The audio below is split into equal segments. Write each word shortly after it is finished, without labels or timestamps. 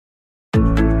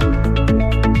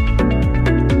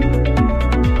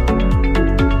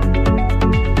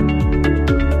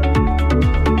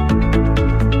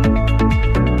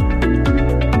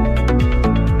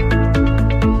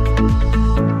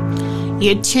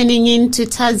You're tuning in to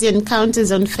Tassie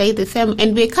Encounters on Faith FM,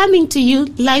 and we're coming to you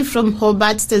live from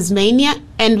Hobart, Tasmania.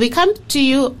 And we come to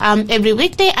you every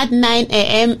weekday at 9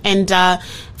 a.m. And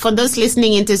for those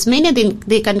listening in Tasmania,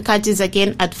 they can catch us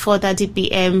again at 4:30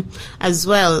 p.m. as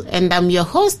well. And I'm your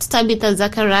host, Tabitha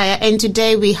Zachariah. And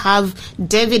today we have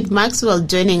David Maxwell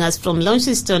joining us from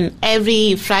Launceston.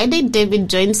 Every Friday, David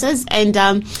joins us, and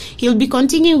he'll be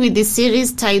continuing with the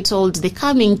series titled The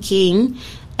Coming King.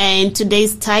 And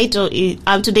today's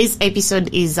episode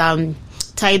is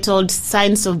titled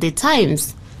Signs of the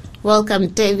Times. Welcome,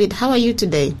 David. How are you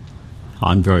today?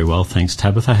 I'm very well, thanks,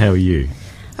 Tabitha. How are you?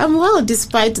 I'm well,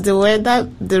 despite the weather,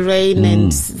 the rain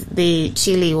and the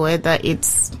chilly weather.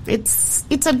 It's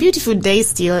a beautiful day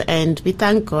still, and we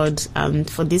thank God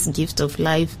for this gift of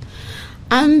life.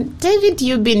 David,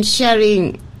 you've been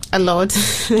sharing a lot.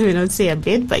 Let me not say a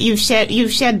bit, but you've shared your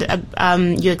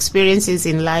experiences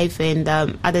in life and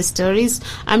other stories.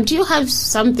 Do you have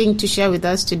something to share with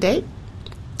us today?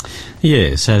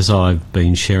 Yes, as I've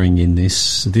been sharing in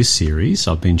this series,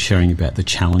 I've been sharing about the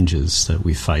challenges that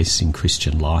we face in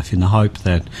Christian life in the hope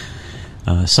that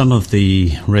some of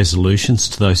the resolutions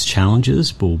to those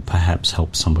challenges will perhaps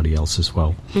help somebody else as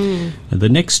well. The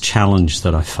next challenge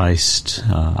that I faced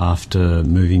after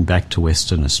moving back to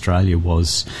Western Australia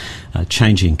was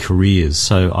changing careers.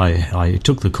 So I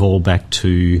took the call back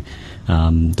to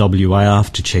WA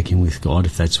after checking with God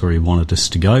if that's where He wanted us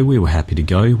to go. We were happy to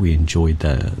go. We enjoyed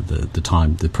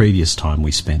the previous time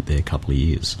we spent there, a couple of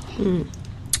years.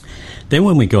 Then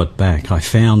when we got back, I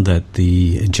found that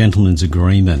the gentleman's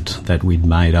agreement that we'd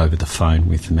made over the phone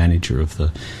with the manager of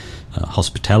the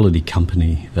hospitality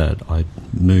company that I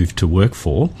moved to work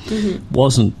for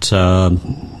wasn't the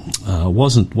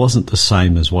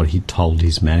same as what he told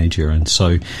his manager, and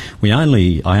so I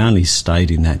only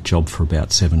stayed in that job for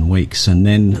about 7 weeks, and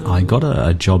then I got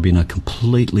a job in a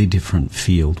completely different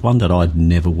field, one that I'd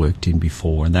never worked in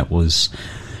before, and that was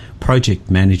project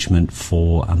management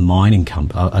for a mining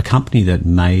company, a company that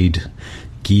made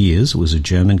gears. It was a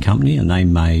German company, and they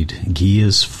made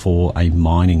gears for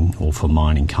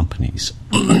mining companies.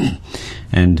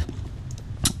 And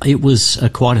it was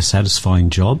quite a satisfying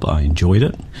job. I enjoyed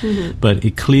it, but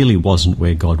it clearly wasn't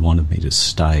where God wanted me to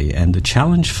stay. And the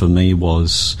challenge for me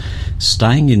was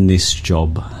staying in this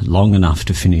job long enough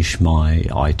to finish my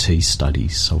IT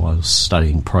studies. So I was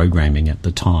studying programming at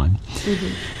the time.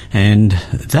 And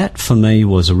that for me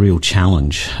was a real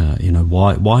challenge.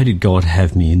 Why did God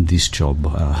have me in this job?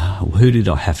 Who did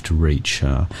I have to reach?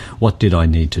 What did I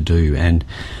need to do? And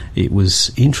it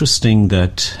was interesting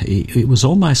that it was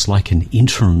almost like an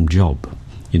interim job,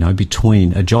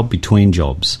 between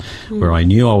jobs, where I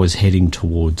knew I was heading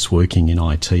towards working in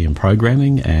IT and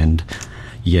programming, and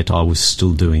yet I was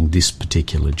still doing this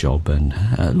particular job. And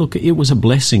look, it was a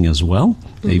blessing as well,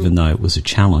 even though it was a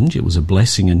challenge. It was a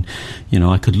blessing, and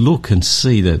I could look and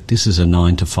see that this is a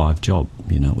 9-to-5 job.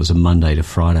 It was a Monday to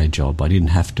Friday job. I didn't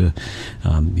have to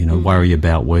worry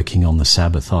about working on the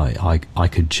Sabbath. I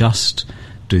could just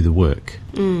do the work.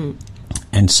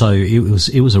 And so it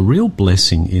was a real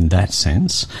blessing in that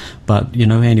sense. But,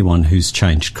 anyone who's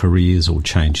changed careers or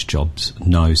changed jobs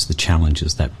knows the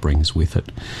challenges that brings with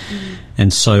it.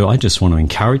 And so I just want to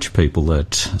encourage people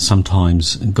that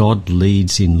sometimes God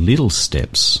leads in little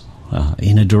steps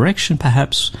in a direction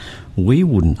perhaps we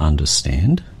wouldn't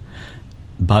understand.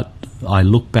 But I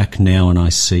look back now and I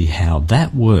see how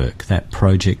that work, that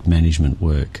project management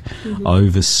work,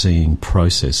 overseeing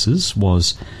processes,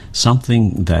 was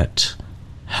something that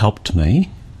helped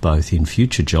me both in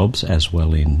future jobs as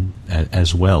well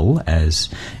as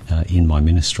in my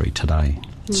ministry today.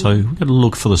 So we've got to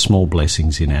look for the small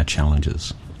blessings in our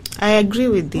challenges. I agree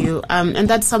with you, and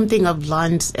that's something I've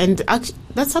learned, and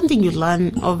that's something you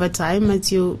learn over time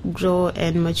as you grow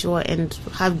and mature and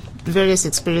have various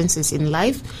experiences in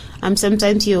life.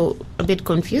 Sometimes you're a bit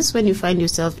confused when you find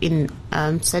yourself in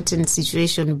certain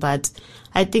situation, but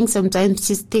I think sometimes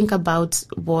just think about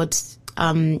what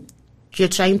you're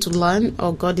trying to learn,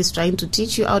 or God is trying to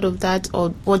teach you out of that, or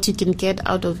what you can get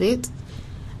out of it.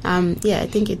 I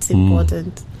think it's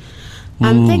important.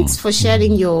 Thanks for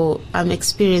sharing your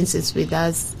experiences with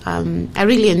us. I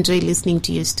really enjoy listening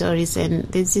to your stories, and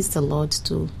there's just a lot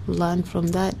to learn from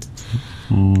that.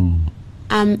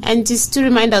 And just to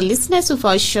remind our listeners of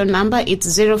our show number,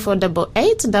 it's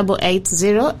 0488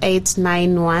 880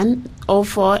 891 or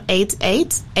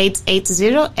 488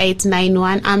 880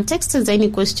 891. Text us any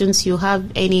questions you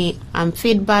have, any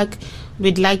feedback.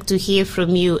 we'd like to hear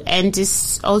from you. And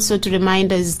just also to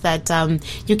remind us that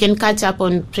you can catch up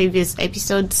on previous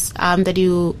episodes that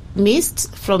you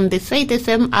missed from the Faith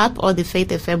FM app or the Faith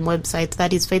FM website.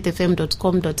 That is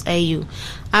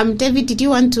faithfm.com.au. David, did you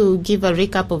want to give a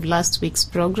recap of last week's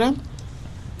program?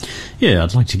 Yeah,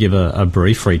 I'd like to give a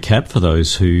brief recap for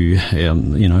those who,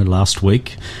 last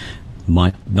week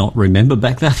might not remember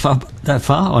back that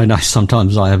far. I know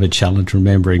sometimes I have a challenge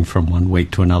remembering from one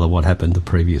week to another what happened the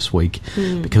previous week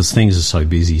because things are so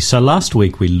busy. So last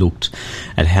week we looked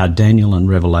at how Daniel and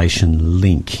Revelation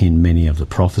link in many of the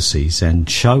prophecies and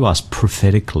show us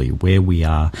prophetically where we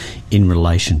are in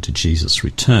relation to Jesus'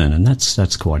 return, and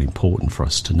that's quite important for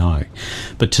us to know.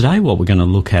 But today what we're going to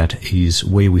look at is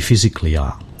where we physically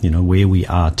are. Where we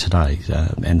are today,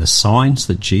 and the signs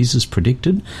that Jesus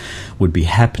predicted would be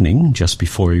happening just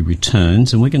before he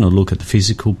returns. And we're going to look at the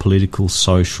physical, political,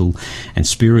 social and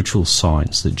spiritual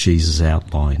signs that Jesus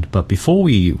outlined. But before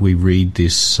we read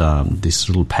this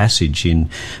little passage in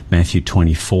Matthew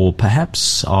 24,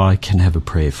 perhaps I can have a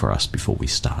prayer for us before we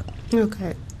start.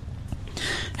 Okay.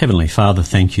 Heavenly Father,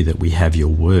 thank you that we have your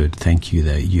word. Thank you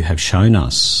that you have shown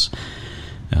us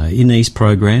in these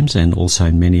programs and also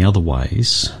in many other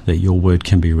ways that your word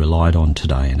can be relied on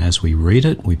today. And as we read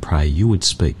it, we pray you would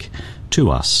speak to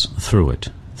us through it,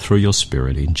 through your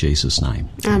Spirit, in Jesus' name.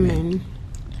 Amen.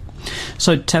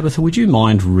 So, Tabitha, would you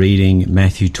mind reading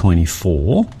Matthew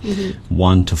 24,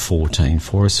 1 to 14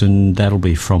 for us? And that'll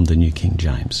be from the New King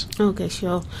James. Okay,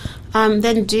 sure.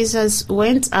 Then Jesus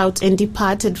went out and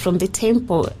departed from the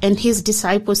temple, and his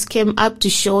disciples came up to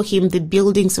show him the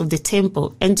buildings of the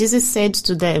temple. And Jesus said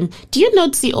to them, "Do you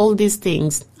not see all these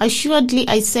things? Assuredly,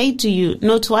 I say to you,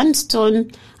 not one stone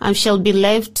shall be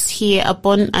left here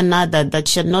upon another that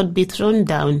shall not be thrown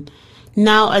down."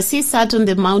 Now, as he sat on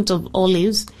the Mount of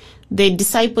Olives, the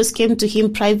disciples came to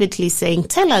him privately, saying,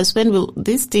 "Tell us, when will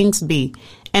these things be?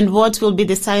 And what will be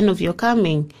the sign of your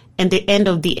coming and the end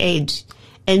of the age?"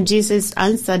 And Jesus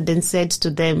answered and said to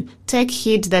them, "Take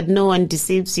heed that no one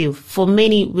deceives you, for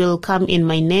many will come in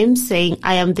my name, saying,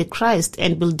 'I am the Christ,'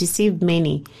 and will deceive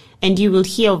many. And you will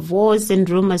hear of wars and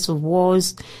rumors of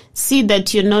wars. See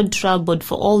that you're not troubled,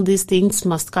 for all these things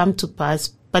must come to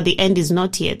pass, but the end is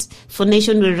not yet. For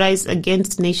nation will rise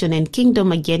against nation and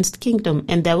kingdom against kingdom,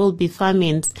 and there will be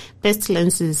famines,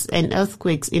 pestilences, and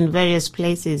earthquakes in various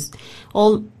places.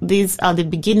 All these are the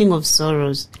beginning of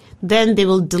sorrows. Then they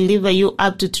will deliver you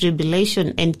up to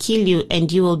tribulation and kill you,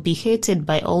 and you will be hated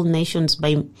by all nations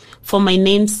for my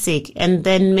name's sake. And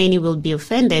then many will be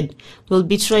offended, will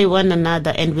betray one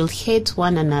another, and will hate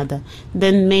one another.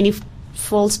 Then many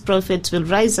false prophets will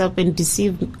rise up and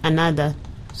deceive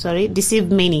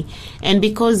many. And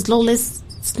because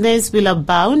lawlessness will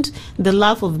abound, the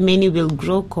love of many will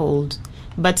grow cold.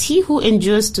 But he who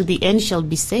endures to the end shall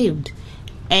be saved.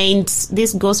 And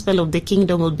this gospel of the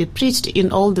kingdom will be preached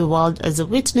in all the world as a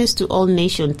witness to all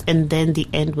nations, and then the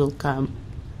end will come."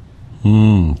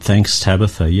 Thanks,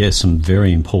 Tabitha. Yes, some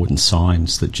very important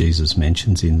signs that Jesus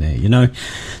mentions in there.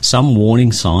 Some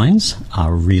warning signs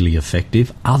are really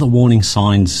effective. Other warning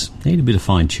signs need a bit of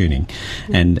fine-tuning.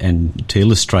 And to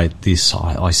illustrate this,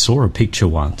 I saw a picture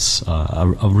once,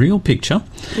 a real picture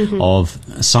of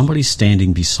somebody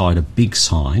standing beside a big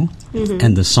sign,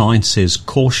 and the sign says,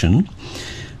 "Caution,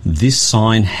 this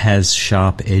sign has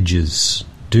sharp edges.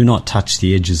 Do not touch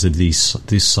the edges of this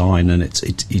sign." And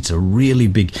it's a really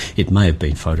big. It may have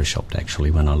been photoshopped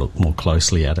actually when I look more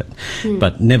closely at it,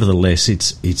 but nevertheless,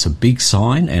 it's a big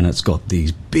sign and it's got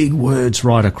these big words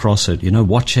right across it.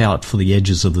 Watch out for the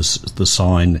edges of the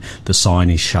sign. The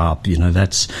sign is sharp.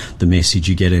 That's the message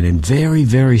you get in very,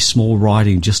 very small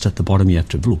writing just at the bottom. You have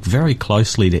to look very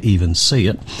closely to even see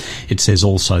it. It says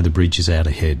also the bridge is out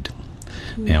ahead.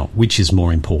 Now, which is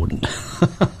more important?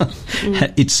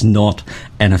 It's not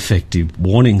an effective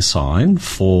warning sign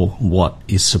for what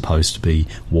is supposed to be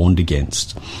warned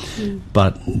against.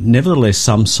 But nevertheless,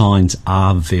 some signs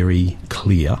are very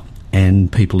clear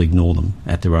and people ignore them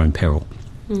at their own peril.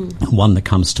 One that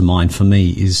comes to mind for me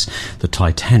is the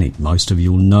Titanic. Most of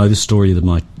you will know the story of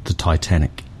the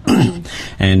Titanic.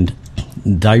 And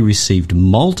they received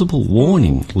multiple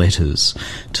warning letters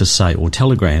to say, or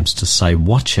telegrams to say,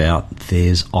 watch out,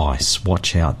 there's ice.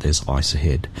 Watch out, there's ice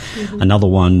ahead. Another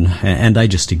one, and they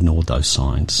just ignored those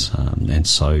signs. And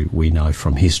so we know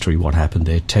from history what happened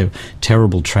there.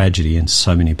 Terrible tragedy, and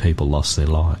so many people lost their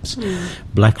lives.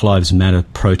 Black Lives Matter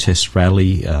protest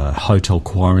rally, hotel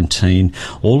quarantine,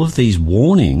 all of these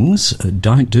warnings,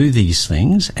 don't do these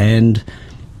things, and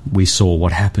we saw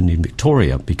what happened in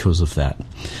Victoria because of that.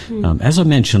 As I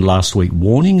mentioned last week,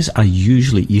 warnings are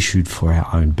usually issued for our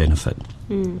own benefit.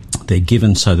 They're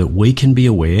given so that we can be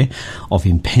aware of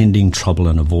impending trouble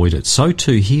and avoid it. So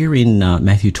too here in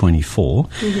Matthew 24,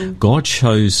 God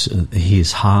shows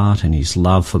his heart and his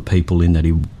love for people in that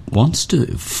he wants to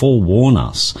forewarn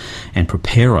us and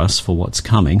prepare us for what's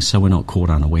coming so we're not caught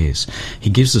unawares. He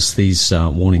gives us these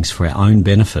warnings for our own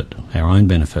benefit,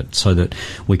 so that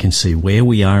we can see where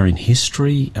we are in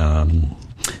history,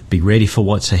 be ready for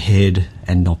what's ahead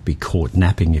and not be caught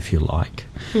napping, if you like.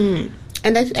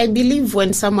 And I believe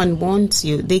when someone wants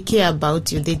you, they care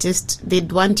about you.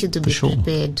 They'd want you to be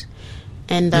prepared.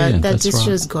 And that just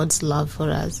shows God's love for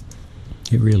us.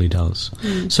 It really does.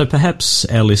 So perhaps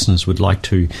our listeners would like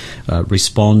to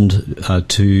respond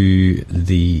to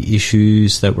the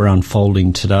issues that were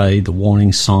unfolding today, the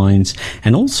warning signs,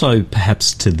 and also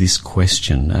perhaps to this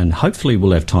question. And hopefully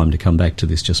we'll have time to come back to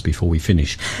this just before we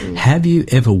finish. Have you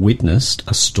ever witnessed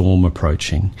a storm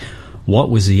approaching?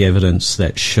 What was the evidence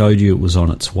that showed you it was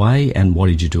on its way, and what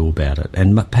did you do about it?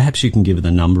 And perhaps you can give the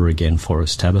number again for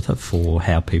us, Tabitha, for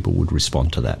how people would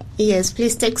respond to that. Yes,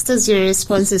 please text us your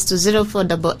responses to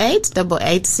 0488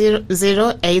 880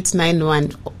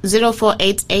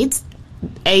 0488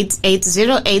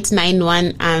 880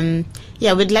 891.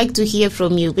 We'd like to hear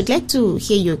from you. We'd like to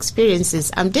hear your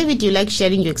experiences. David, you like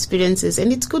sharing your experiences,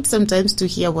 and it's good sometimes to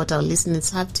hear what our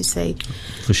listeners have to say.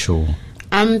 For sure.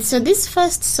 So this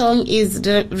first song is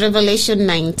Revelation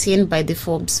 19 by the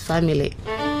Forbes family.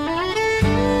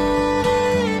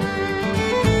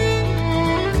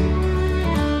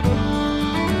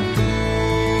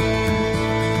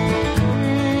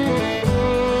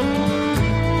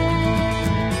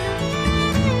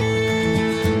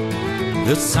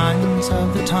 The signs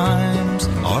of the times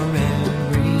are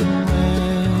everywhere.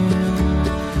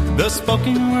 The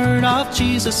spoken word of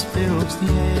Jesus fills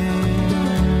the air.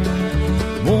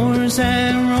 Wars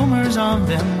and rumors of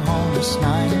them haunt us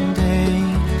night and day.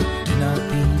 Do not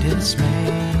be dismayed.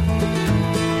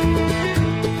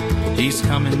 He's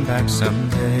coming back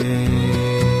someday.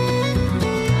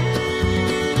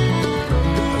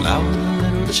 Allow the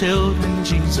little children,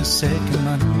 Jesus said, come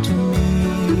unto me.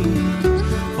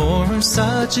 For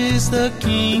such is the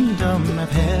kingdom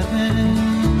of heaven.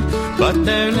 But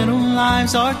their little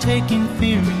lives are taken,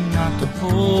 fear me not, the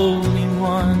Holy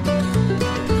One.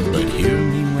 But hear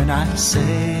me when I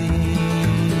say,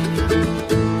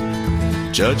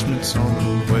 judgment's on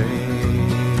the way.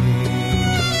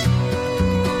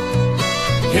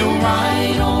 He'll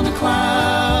ride on a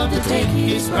cloud to take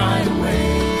his bride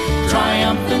away.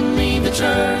 Triumphantly the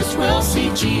church will see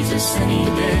Jesus any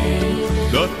day.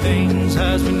 The things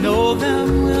as we know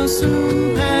them will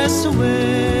soon pass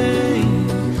away.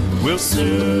 Will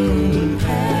soon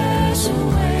pass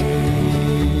away.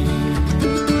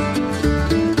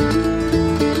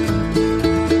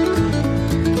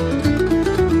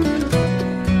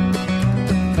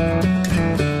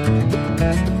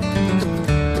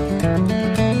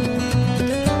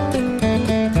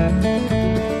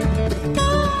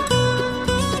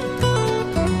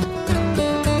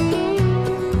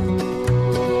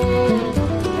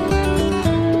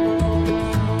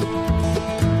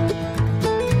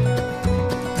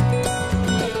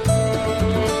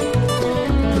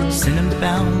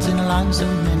 So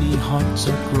many hearts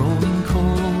are growing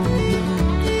cold,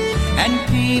 and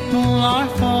people are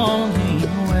falling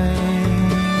away.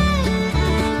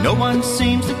 No one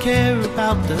seems to care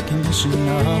about the condition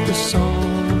of the soul.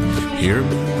 Hear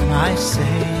me when I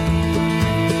say,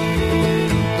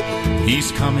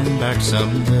 he's coming back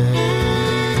someday.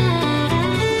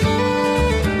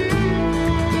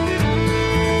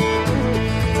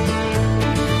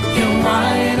 He'll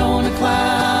ride on a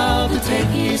cloud to take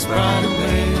his bride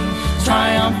away.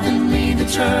 Triumphantly the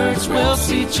church will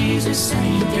see Jesus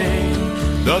any day.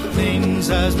 The things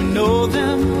as we know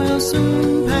them will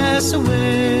soon pass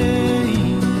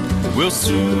away. Will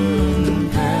soon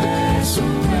pass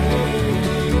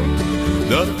away.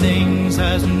 The things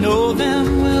as we know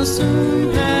them will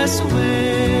soon pass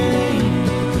away.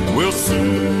 Will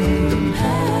soon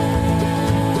pass.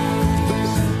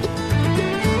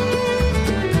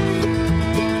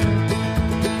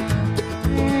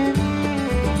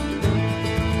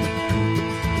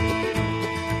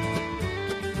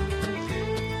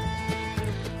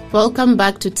 Welcome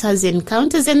back to Thursday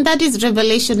Encounters, and that is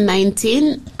Revelation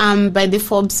 19 by the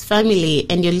Forbes family,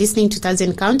 and you're listening to Thursday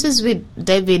Encounters with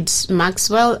David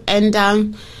Maxwell, and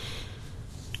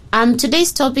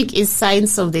today's topic is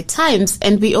Signs of the Times,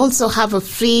 and we also have a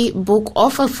free book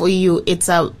offer for you. It's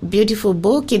a beautiful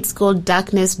book. It's called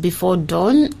Darkness Before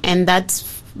Dawn, and that's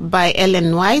by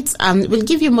Ellen White. We'll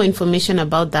give you more information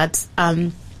about that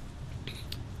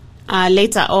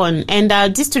later on. And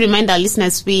just to remind our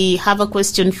listeners, we have a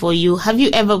question for you. Have you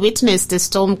ever witnessed a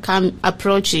storm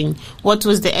approaching? What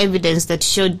was the evidence that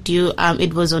showed you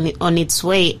it was on its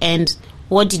way, and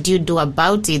what did you do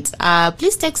about it?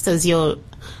 Please text us your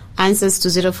answers to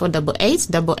 0488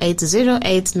 880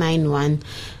 891.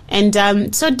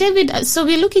 And so, David, so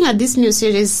we're looking at this new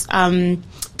series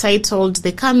titled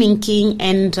The Coming King,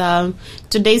 and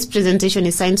today's presentation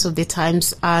is Signs of the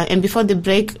Times. And before the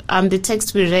break, the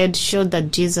text we read showed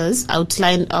that Jesus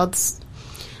outlined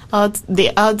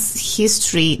the earth's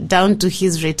history down to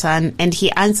his return, and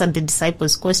he answered the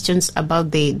disciples' questions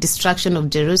about the destruction of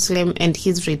Jerusalem and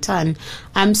his return.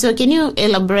 So can you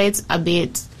elaborate a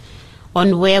bit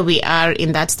on where we are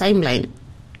in that timeline?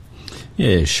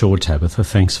 Yeah, sure, Tabitha.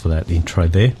 Thanks for that intro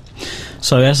there.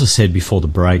 So as I said before the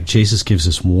break, Jesus gives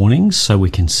us warnings so we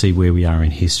can see where we are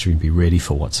in history and be ready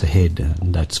for what's ahead.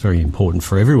 And that's very important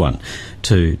for everyone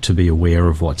to be aware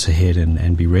of what's ahead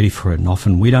and be ready for it. And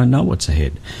often we don't know what's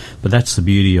ahead. But that's the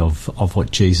beauty of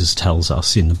what Jesus tells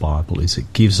us in the Bible, is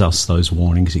it gives us those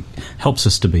warnings. It helps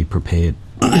us to be prepared.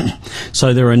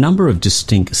 So there are a number of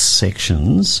distinct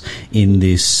sections in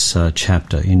this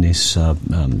chapter,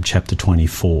 chapter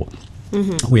 24.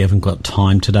 Mm-hmm. We haven't got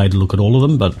time today to look at all of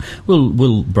them, but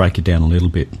we'll break it down a little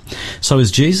bit. So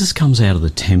as Jesus comes out of the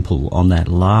temple on that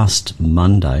last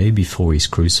Monday before he's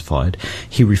crucified,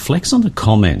 he reflects on the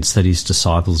comments that his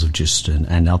disciples have just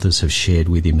and others have shared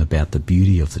with him about the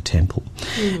beauty of the temple.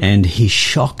 Mm-hmm. And he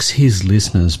shocks his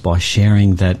listeners by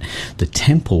sharing that the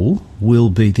temple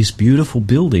this beautiful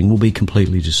building will be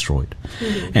completely destroyed.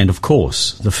 Mm-hmm. And of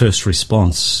course, the first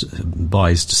response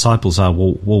by his disciples are,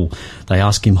 well, they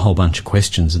ask him a whole bunch of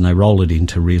questions and they roll it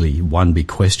into really one big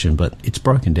question, but it's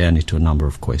broken down into a number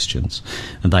of questions.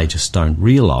 And they just don't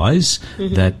realise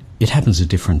that it happens at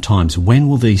different times. When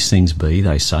will these things be,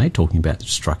 they say, talking about the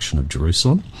destruction of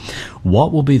Jerusalem?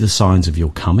 What will be the signs of your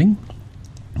coming?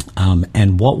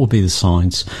 And what will be the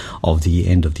signs of the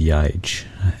end of the age?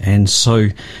 And so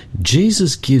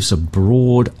Jesus gives a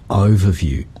broad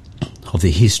overview of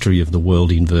the history of the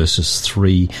world in verses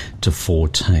 3 to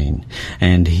 14.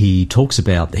 And he talks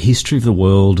about the history of the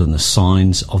world and the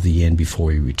signs of the end before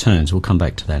he returns. We'll come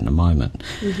back to that in a moment.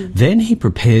 Mm-hmm. Then he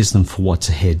prepares them for what's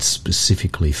ahead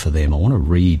specifically for them. I want to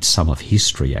read some of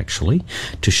history, actually,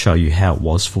 to show you how it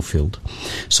was fulfilled.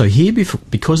 So here,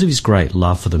 because of his great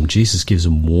love for them, Jesus gives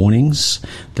them warnings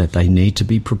that they need to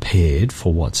be prepared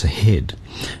for what's ahead.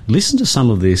 Listen to some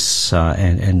of this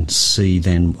and see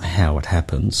then how it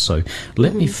happens. So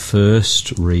let me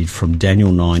first read from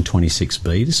Daniel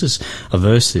 9:26b. This is a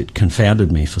verse that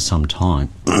confounded me for some time.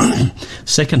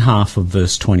 Second half of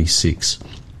verse 26.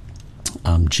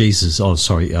 Jesus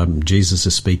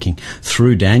is speaking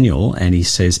through Daniel, and he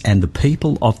says, "And the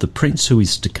people of the prince who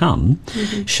is to come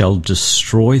shall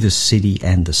destroy the city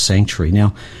and the sanctuary."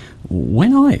 Now,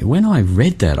 when I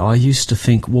read that, I used to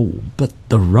think, well, but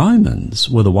the Romans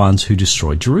were the ones who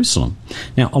destroyed Jerusalem.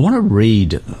 Now, I want to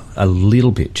read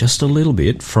just a little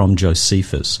bit from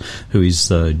Josephus, who is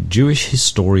the Jewish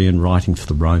historian writing for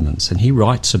the Romans, and he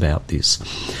writes about this.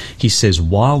 He says,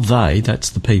 while they, that's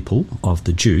the people of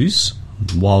the Jews,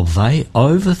 while they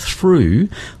overthrew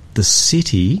the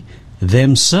city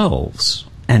themselves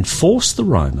and forced the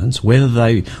Romans, whether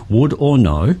they would or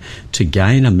no, to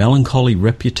gain a melancholy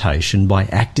reputation by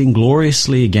acting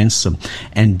gloriously against them,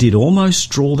 and did almost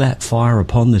draw that fire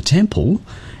upon the temple,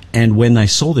 and when they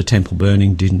saw the temple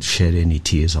burning, didn't shed any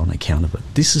tears on account of it.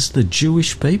 This is the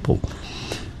Jewish people.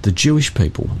 The Jewish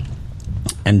people.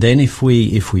 And then if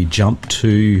we jump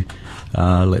to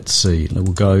let's see,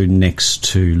 we'll go next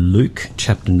to Luke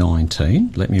chapter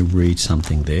 19. Let me read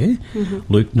something there.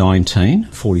 Luke 19,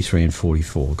 43 and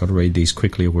 44. I've got to read these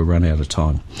quickly or we'll run out of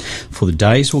time. "For the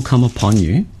days will come upon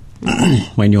you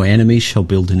when your enemies shall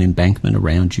build an embankment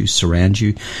around you, surround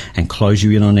you, and close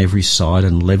you in on every side,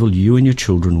 and level you and your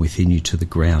children within you to the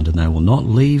ground, and they will not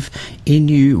leave in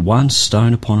you one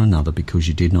stone upon another, because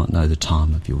you did not know the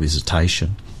time of your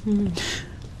visitation."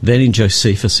 Then in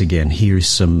Josephus again, here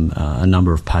is a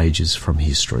number of pages from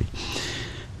history.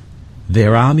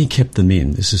 "Their army kept them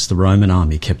in," this is the Roman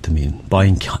army kept them in,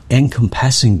 "by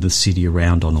encompassing the city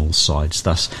around on all sides.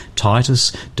 Thus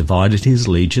Titus divided his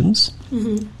legions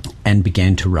and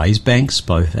began to raise banks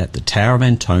both at the Tower of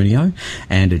Antonio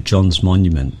and at John's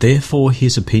monument. Therefore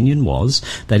his opinion was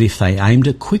that if they aimed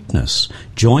at quickness,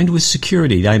 joined with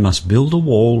security, they must build a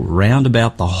wall round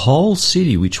about the whole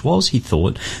city, which was, he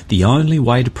thought, the only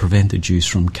way to prevent the Jews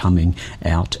from coming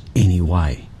out any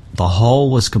way." The whole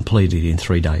was completed in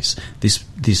 3 days.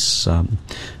 This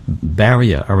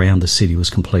barrier around the city was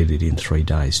completed in 3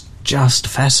 days. Just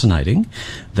fascinating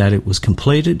that it was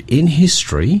completed in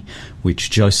history, which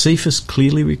Josephus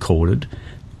clearly recorded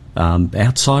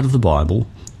outside of the Bible,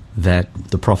 that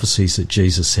the prophecies that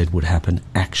Jesus said would happen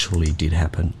actually did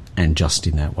happen, and just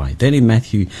in that way. Then in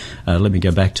Matthew, let me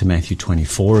go back to Matthew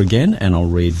 24 again, and I'll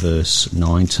read verse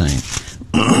 19.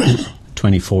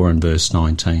 24 and verse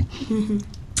 19. Mm-hmm.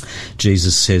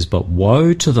 Jesus says, "But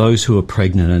woe to those who are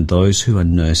pregnant and those who are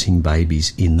nursing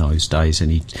babies in those days."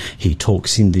 And he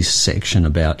talks in this section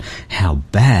about how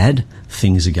bad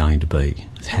things are going to be.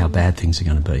 How bad things are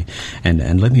going to be.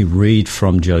 And let me read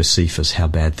from Josephus how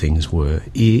bad things were.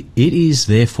 "It is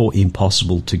therefore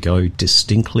impossible to go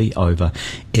distinctly over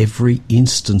every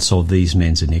instance of these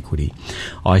men's iniquity.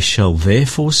 I shall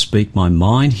therefore speak my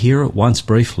mind here at once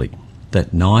briefly,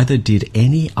 that neither did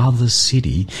any other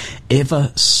city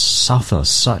ever suffer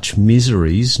such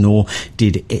miseries, nor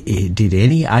did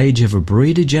any age ever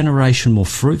breed a generation more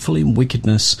fruitful in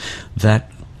wickedness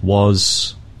that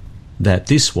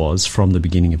this was from the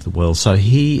beginning of the world." So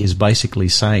he is basically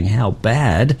saying how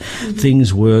bad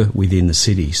things were within the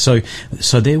city. So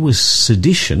there was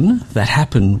sedition that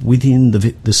happened within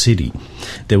the city.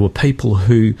 There were people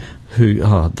who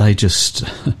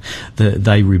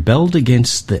they rebelled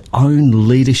against their own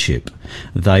leadership.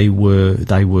 They were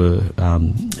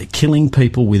killing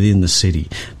people within the city.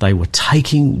 They were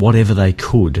taking whatever they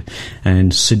could.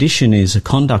 And sedition is a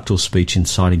conduct or speech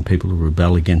inciting people to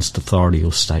rebel against authority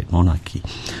or state monarchy.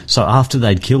 So after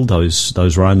they'd killed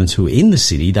those Romans who were in the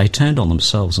city, they turned on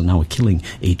themselves and they were killing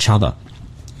each other.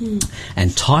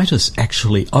 And Titus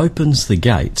actually opens the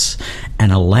gates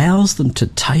and allows them to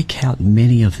take out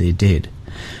many of their dead.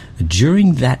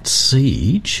 During the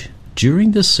siege,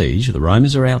 the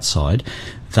Romans are outside,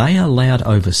 they allowed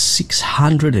over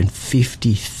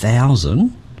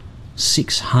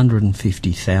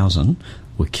 650,000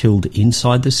 were killed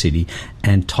inside the city,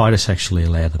 and Titus actually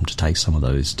allowed them to take some of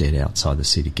those dead outside the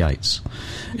city gates.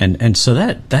 And so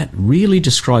that really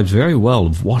describes very well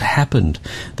of what happened,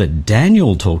 that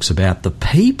Daniel talks about the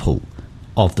people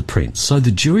of the prince. So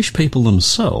the Jewish people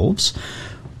themselves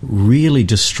really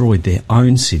destroyed their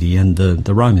own city, and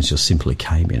the Romans just simply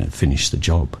came in and finished the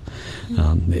job.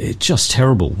 It's just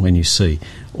terrible when you see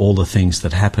all the things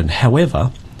that happened.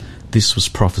 However, this was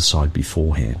prophesied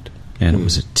beforehand, and it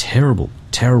was a terrible,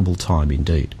 terrible time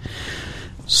indeed.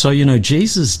 So,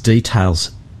 Jesus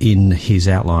details in his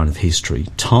outline of history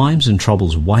times and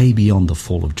troubles way beyond the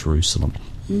fall of Jerusalem.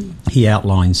 He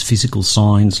outlines physical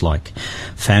signs like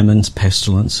famines,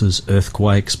 pestilences,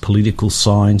 earthquakes, political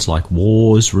signs like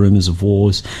wars, rumours of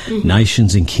wars,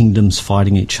 nations and kingdoms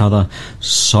fighting each other,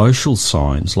 social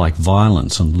signs like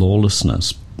violence and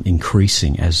lawlessness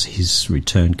increasing as his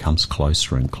return comes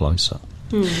closer and closer.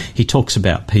 He talks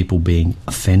about people being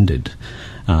offended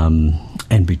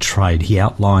and betrayed. He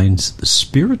outlines the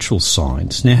spiritual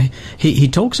signs. Now, he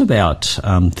talks about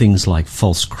things like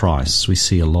false Christs. We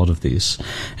see a lot of this,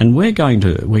 and we're going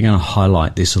to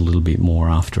highlight this a little bit more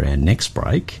after our next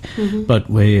break. But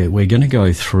we're going to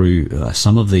go through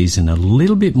some of these in a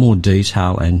little bit more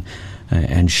detail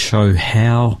and show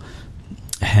how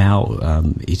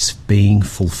it's being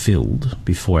fulfilled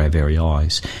before our very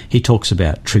eyes. He talks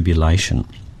about tribulation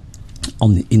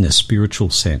in the spiritual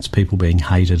sense, people being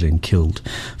hated and killed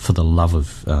for their love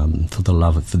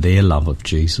of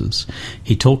Jesus.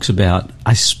 He talks about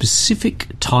a specific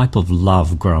type of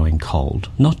love growing cold,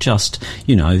 not just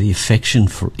the affection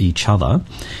for each other.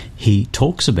 He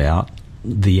talks about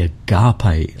the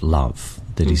agape love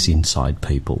that is inside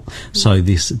people. So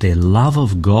their love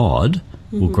of God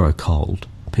will grow cold.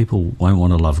 People won't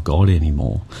want to love God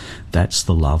anymore. That's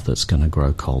the love that's going to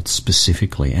grow cold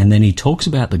specifically. And then he talks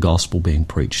about the gospel being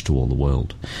preached to all the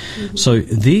world. So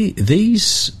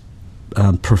these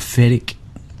prophetic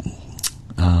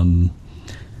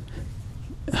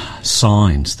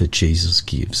signs that Jesus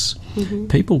gives,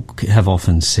 people have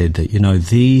often said that,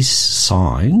 these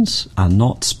signs are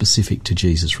not specific to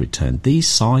Jesus' return. These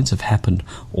signs have happened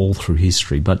all through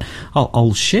history. But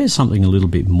I'll share something a little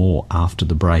bit more after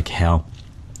the break, how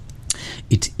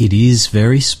it is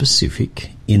very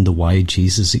specific in the way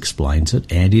Jesus explains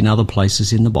it, and in other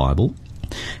places in the Bible,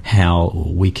 how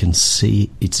we can see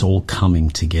it's all coming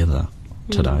together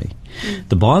today.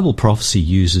 The Bible prophecy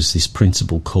uses this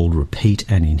principle called repeat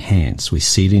and enhance. We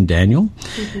see it in Daniel,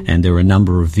 and there are a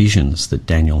number of visions that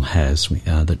Daniel has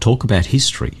that talk about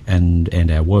history and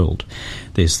our world.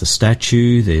 There's the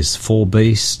statue, there's 4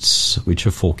 beasts, which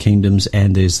are 4 kingdoms,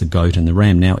 and there's the goat and the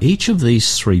ram. Now, each of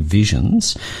these 3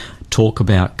 visions talk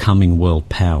about coming world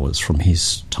powers from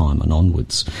his time and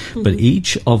onwards. But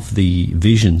each of the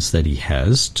visions that he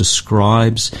has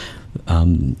describes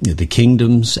the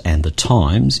kingdoms and the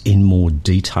times in more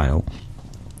detail.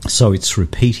 So it's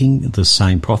repeating the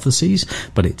same prophecies,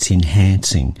 but it's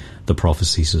enhancing the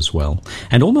prophecies as well.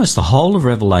 And almost the whole of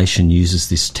Revelation uses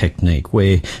this technique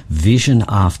where vision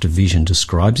after vision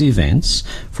describes events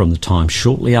from the time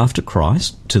shortly after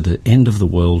Christ to the end of the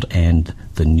world and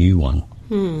the new one.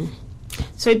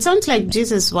 So it sounds like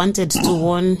Jesus wanted to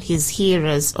warn his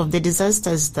hearers of the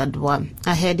disasters that were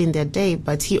ahead in their day,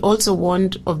 but he also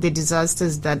warned of the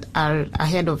disasters that are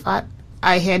ahead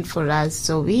for us,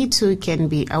 so we too can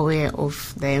be aware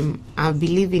of them.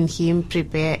 Believe in him,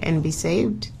 prepare, and be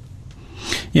saved.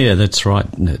 Yeah, that's right,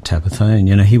 Tabitha.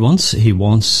 And he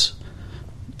wants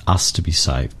us to be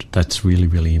saved. That's really,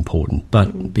 really important.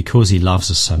 But because he loves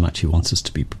us so much, he wants us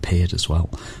to be prepared as well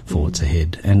for what's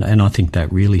ahead. And I think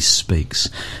that really speaks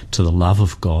to the love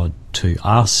of God to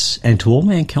us and to all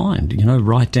mankind,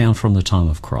 right down from the time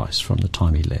of Christ, from the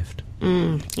time he left.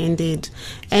 Indeed.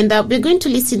 And we're going to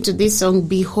listen to this song,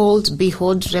 Behold,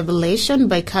 Behold, Revelation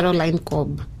by Caroline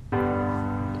Cobb.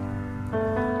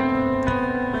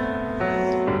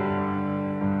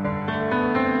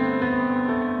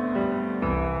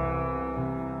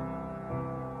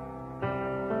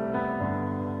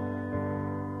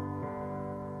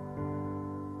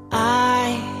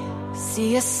 I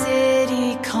see a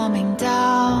city coming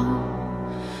down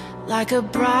like a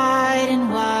bride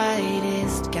in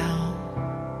whitest gown,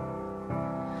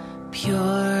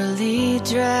 purely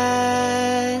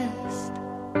dressed.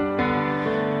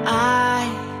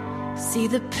 I see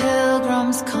the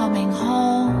pilgrims coming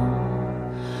home,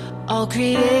 all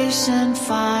creation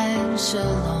finds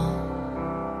shalom,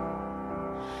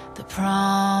 the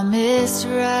promised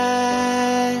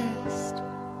rest.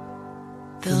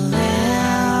 The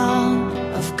Lamb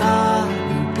of God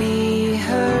will be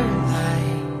her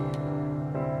light.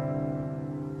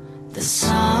 The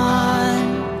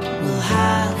sun will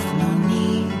have no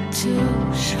need to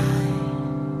shine.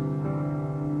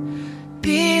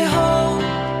 Behold,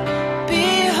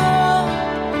 behold,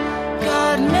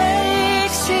 God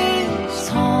makes his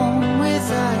home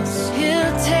with us.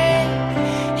 He'll take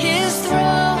his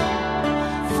throne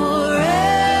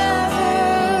forever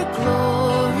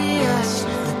glorious.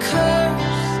 The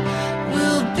curse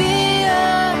will be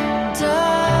undone.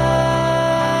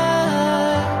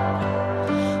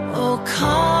 Oh,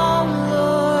 come,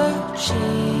 Lord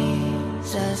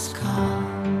Jesus, come.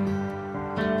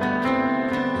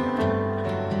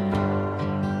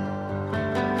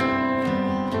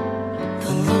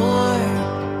 The Lord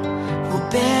will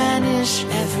banish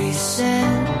every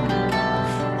sin.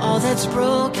 All that's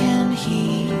broken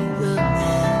he will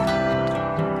mend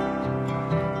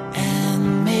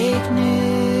and make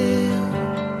new.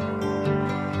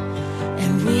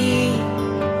 And we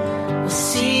will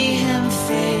see him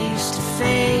face to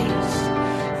face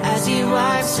as he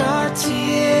wipes our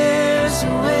tears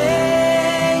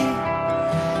away.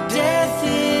 Death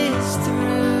is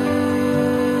through,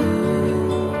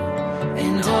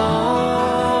 and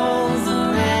all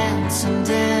the ransomed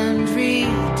and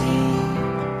redeemed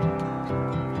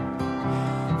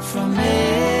from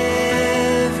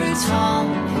every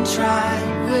tongue and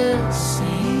tribe will sing.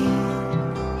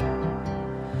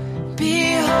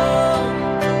 Behold,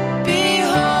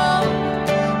 behold,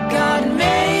 God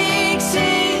makes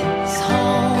his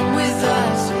home with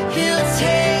us. He'll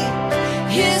take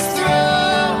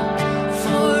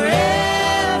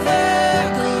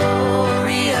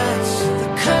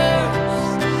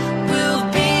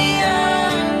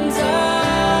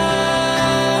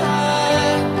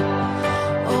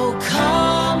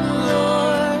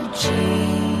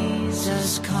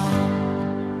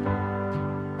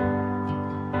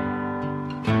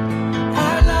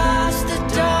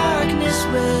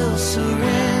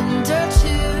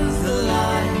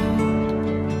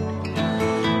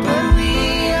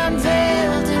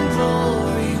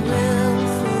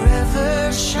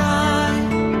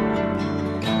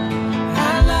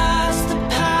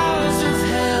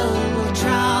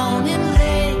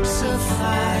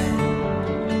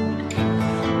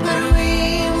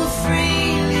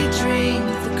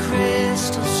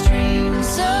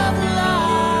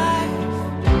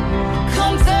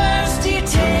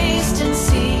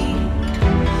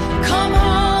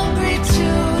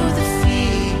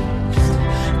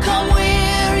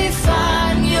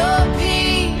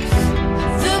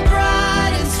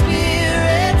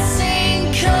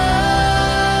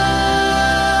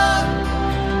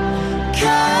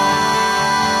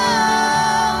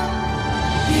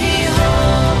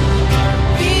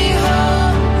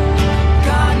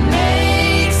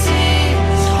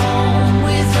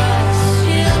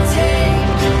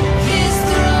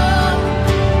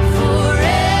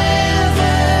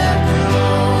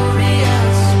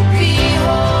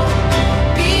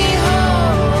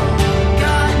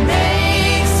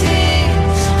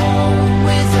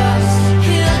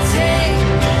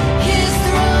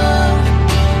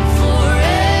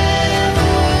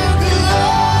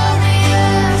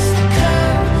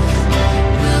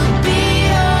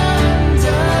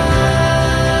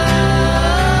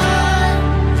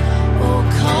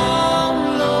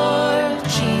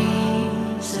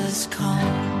has come.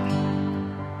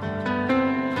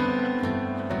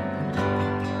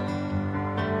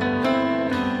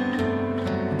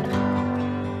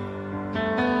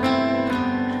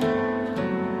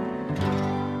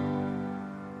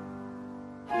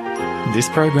 This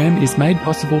program is made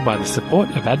possible by the support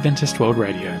of Adventist World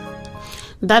Radio.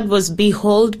 That was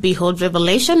Behold, Behold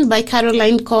Revelation by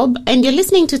Caroline Cobb, and you're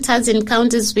listening to Taz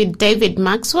Encounters with David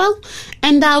Maxwell.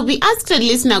 And we asked a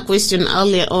listener question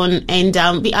earlier on, and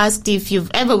we asked if you've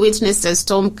ever witnessed a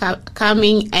storm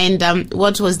coming, and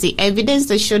what was the evidence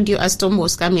that showed you a storm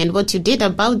was coming, and what you did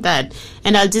about that.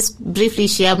 And I'll just briefly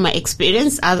share my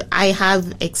experience. I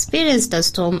have experienced a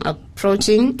storm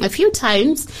approaching a few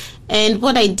times, and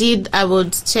what I did, I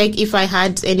would check if I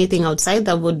had anything outside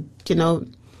that would,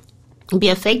 be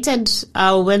affected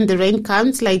when the rain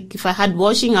comes. Like if I had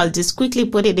washing, I'll just quickly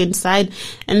put it inside,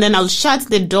 and then I'll shut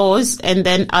the doors, and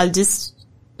then I'll just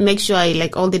make sure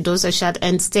all the doors are shut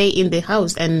and stay in the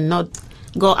house and not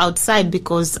go outside,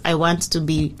 because I want to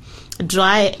be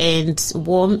dry and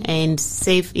warm and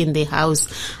safe in the house.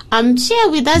 Share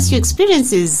with us your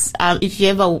experiences if you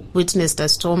ever witnessed a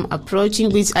storm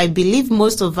approaching, which I believe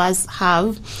most of us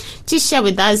have. Just share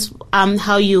with us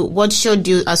what showed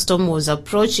you a storm was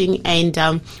approaching, and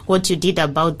what you did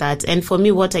about that. And for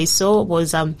me, what I saw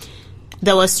was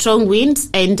there were strong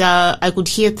winds, and I could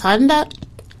hear thunder,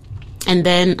 and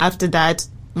then after that,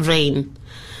 rain.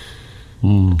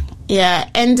 Yeah,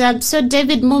 and so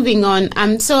David, moving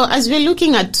on. So as we're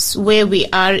looking at where we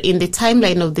are in the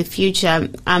timeline of the future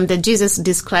that Jesus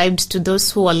described to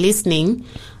those who are listening,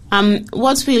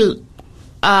 what will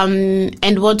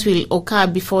occur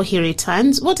before he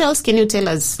returns? What else can you tell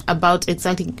us about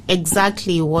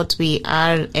exactly what we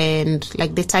are and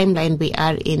the timeline we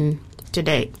are in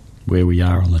today? Where we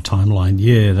are on the timeline.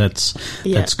 Yeah, that's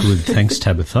good. Thanks,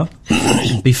 Tabitha.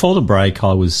 Before the break,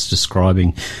 I was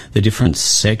describing the different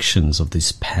sections of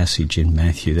this passage in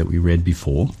Matthew that we read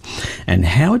before, and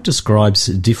how it describes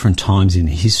different times in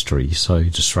history. So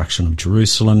destruction of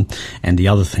Jerusalem and the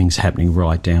other things happening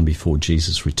right down before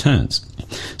Jesus returns.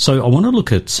 So I want to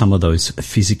look at some of those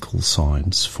physical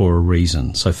signs for a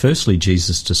reason. So firstly,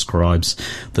 Jesus describes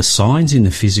the signs in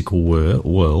the physical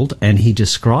world, and he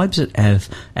describes it as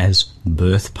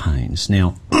birth pains.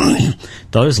 Now,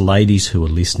 those ladies who are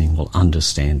listening will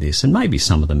understand this, and maybe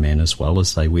some of the men as well,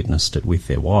 as they witnessed it with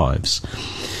their wives.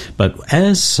 But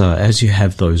as you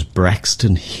have those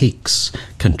Braxton Hicks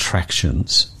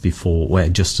contractions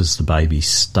just as the baby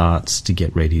starts to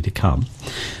get ready to come,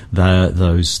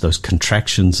 those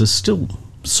contractions are still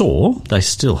sore, they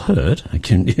still hurt. I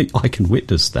can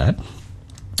witness that,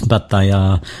 but they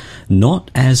are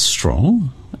not as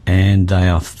strong, and they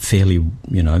are fairly,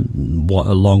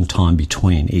 a long time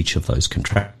between each of those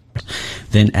contractions.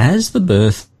 Then as the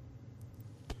birth,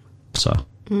 the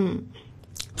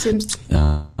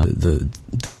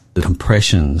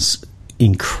compressions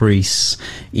increase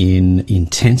in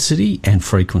intensity and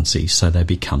frequency, so they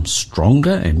become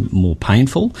stronger and more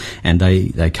painful, and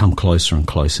they come closer and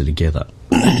closer together.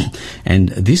 And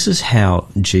this is how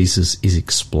Jesus is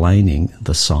explaining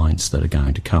the signs that are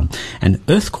going to come. And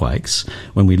earthquakes,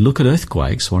 when we look at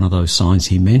earthquakes, one of those signs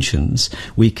he mentions,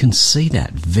 we can see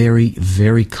that very,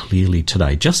 very clearly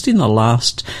today. Just in the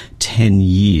last 10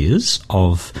 years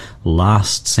of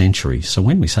last century. So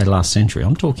when we say last century,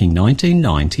 I'm talking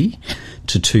 1990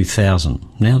 to 2000.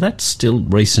 Now, that's still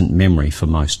recent memory for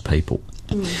most people.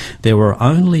 There were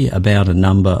only about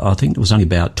I think it was only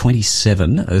about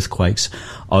 27 earthquakes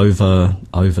over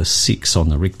 6 on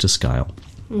the Richter scale.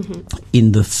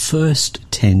 In the first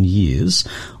 10 years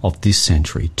of this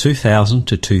century, 2000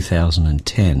 to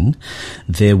 2010,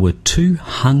 there were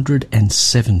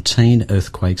 217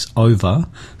 earthquakes over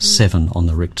 7 on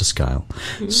the Richter scale.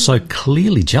 So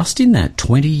clearly, just in that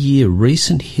 20-year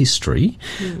recent history,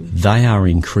 they are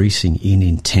increasing in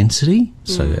intensity,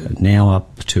 so now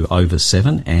up to over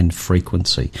 7, and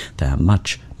frequency. They are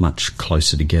much, much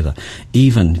closer together.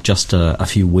 Even just a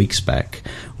few weeks back,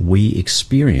 we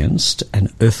experienced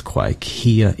an earthquake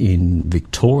here in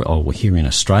Victoria, or here in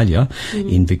Australia,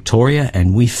 in Victoria,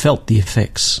 and we felt the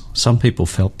effects. Some people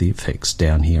felt the effects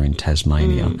down here in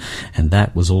Tasmania, and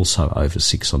that was also over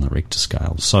 6 on the Richter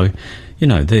scale. So,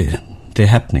 they're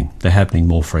happening. They're happening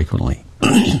more frequently.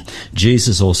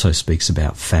 Jesus also speaks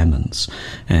about famines,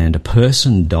 and a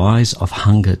person dies of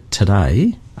hunger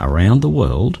today around the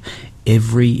world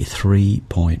every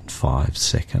 3.5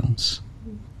 seconds.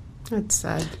 That's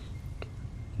sad.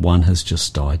 One has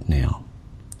just died now.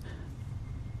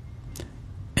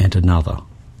 And another.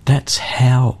 That's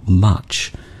how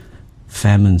much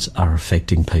famines are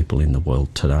affecting people in the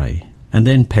world today. And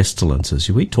then pestilences.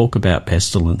 We talk about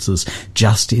pestilences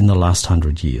just in the last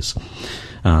 100 years.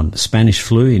 Spanish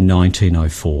flu in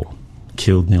 1904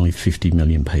 killed nearly 50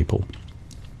 million people.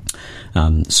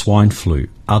 Swine flu,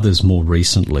 others more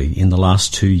recently. In the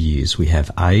last 2 years, we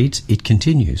have AIDS. It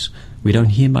continues. We don't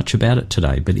hear much about it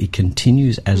today, but it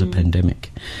continues as a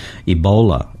pandemic.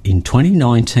 Ebola, in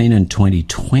 2019 and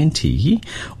 2020,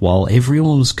 while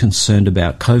everyone was concerned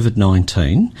about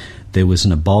COVID-19, there was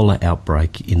an Ebola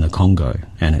outbreak in the Congo,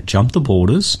 and it jumped the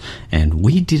borders, and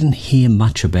we didn't hear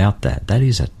much about that. That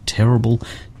is a terrible,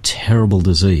 terrible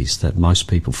disease that most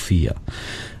people fear.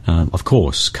 Of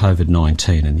course,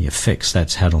 COVID-19 and the effects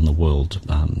that's had on the world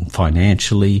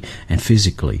financially and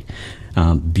physically.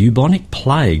 Bubonic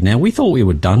plague. Now, we thought we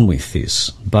were done with this,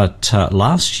 but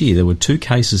last year there were 2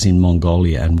 cases in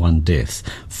Mongolia and 1 death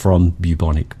from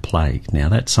bubonic plague. Now,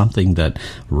 that's something that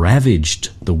ravaged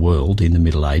the world in the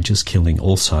Middle Ages, killing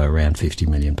also around 50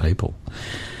 million people.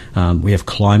 We have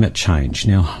climate change.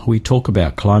 Now, we talk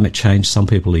about climate change. Some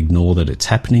people ignore that it's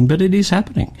happening, but it is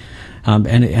happening.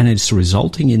 And it's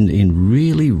resulting in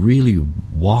really, really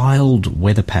wild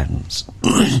weather patterns.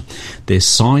 There's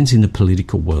signs in the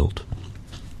political world.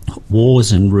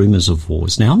 Wars and rumours of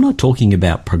wars. Now, I'm not talking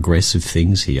about progressive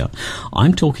things here.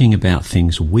 I'm talking about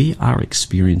things we are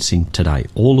experiencing today.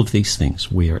 All of these things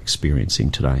we are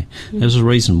experiencing today. There's a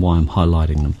reason why I'm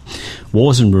highlighting them.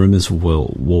 Wars and rumours of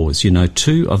wars.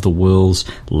 2 of the world's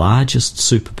largest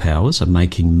superpowers are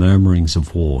making murmurings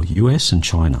of war, US and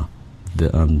China.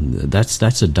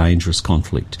 That's a dangerous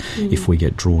conflict if we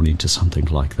get drawn into something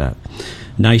like that.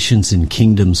 Nations and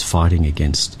kingdoms fighting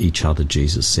against each other,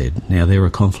 Jesus said. Now, there are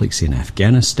conflicts in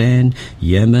Afghanistan,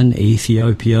 Yemen,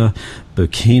 Ethiopia,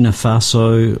 Burkina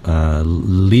Faso,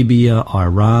 Libya,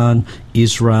 Iran,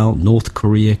 Israel, North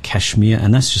Korea, Kashmir,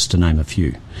 and that's just to name a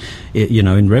few.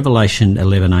 In Revelation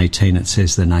 11:18 it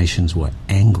says the nations were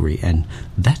angry, and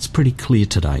that's pretty clear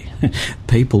today.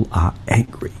 People are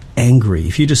angry.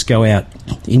 If you just go out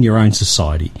in your own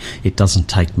society, it doesn't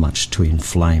take much to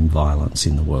inflame violence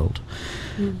in the world.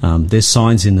 There's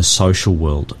signs in the social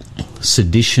world.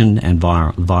 Sedition and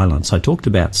violence. I talked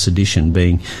about sedition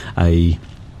being an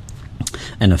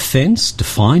offence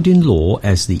defined in law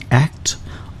as the act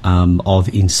of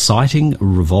inciting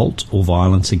revolt or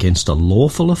violence against a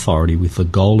lawful authority with the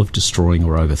goal of destroying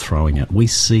or overthrowing it.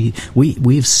 We've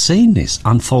seen this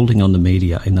unfolding on the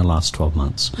media in the last 12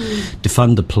 months.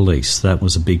 Defund the police, that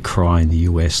was a big cry in the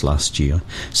US last year.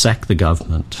 Sack the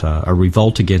government, a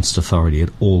revolt against authority at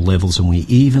all levels, and we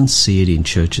even see it in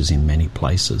churches in many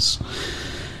places.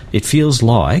 It feels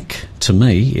like, to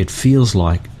me,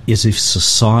 as if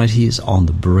society is on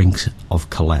the brink of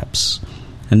collapse.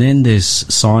 And then there's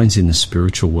signs in the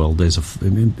spiritual world.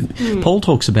 Paul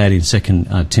talks about in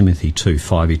 2 Timothy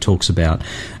 2:5, he talks about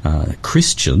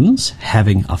Christians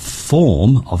having a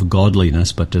form of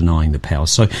godliness but denying the power.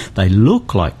 So they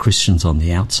look like Christians on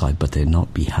the outside, but they're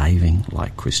not behaving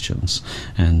like Christians.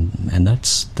 And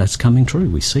that's coming true.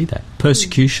 We see that.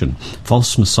 Persecution,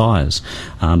 false messiahs,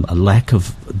 a lack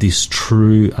of this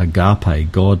true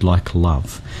agape, God-like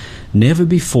love. Never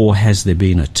before has there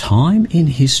been a time in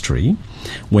history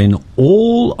when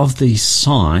all of these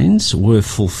signs were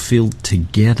fulfilled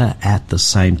together at the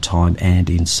same time and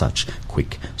in such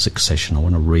quick succession. I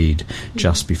want to read,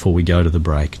 just before we go to the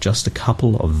break, just a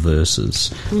couple of verses.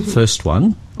 First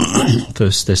one, 1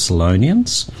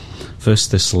 Thessalonians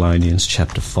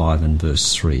chapter 5 and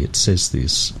verse 3. It says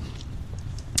this: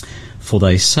 For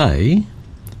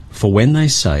when they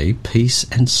say peace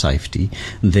and safety,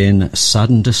 then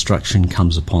sudden destruction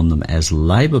comes upon them as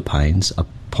labour pains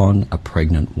upon a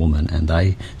pregnant woman, and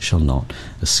they shall not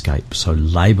escape. So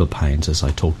labour pains, as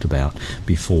I talked about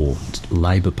before,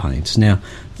 labour pains. Now,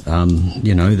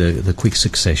 the quick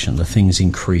succession, the things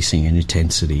increasing in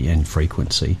intensity and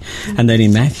frequency. And then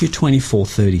in Matthew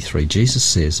 24:33, Jesus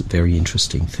says a very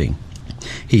interesting thing.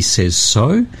 He says,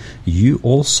 so you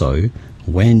also,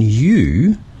 when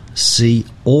you see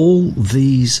all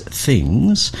these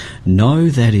things, know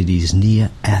that it is near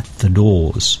at the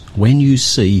doors. When you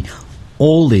see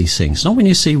all these things, not when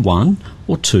you see 1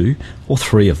 or 2 or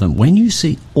 3 of them, when you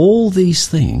see all these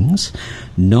things,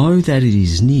 know that it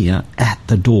is near at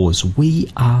the doors. We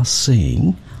are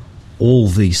seeing all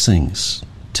these things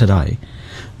today.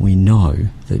 We know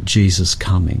that Jesus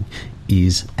coming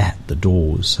is at the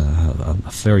doors. A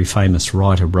very famous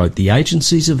writer wrote, the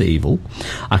agencies of evil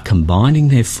are combining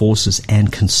their forces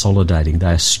and consolidating.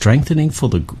 They are strengthening for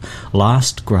the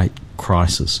last great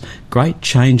crisis. Great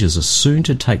changes are soon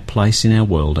to take place in our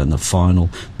world, and the final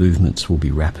movements will be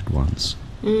rapid ones.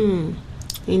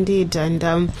 Indeed,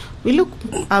 and we look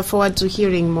forward to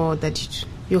hearing more that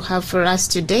you have for us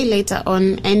today later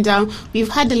on. And we've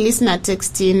had a listener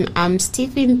text in,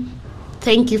 Stephen.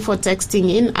 Thank you for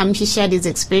texting in. He shared his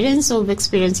experience of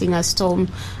experiencing a storm.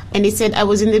 And he said, I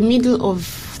was in the middle of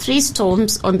 3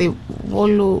 storms on the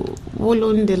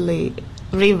Wolondele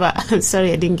River.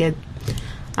 Sorry, I didn't get...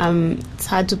 it's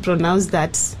hard to pronounce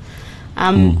that.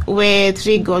 Where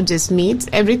 3 gorges meet.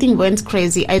 Everything went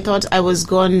crazy. I thought I was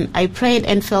gone. I prayed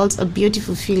and felt a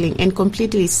beautiful feeling and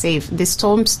completely safe. The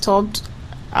storm stopped.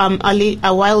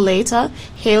 A while later,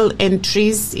 hail and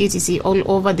trees, etc., all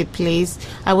over the place.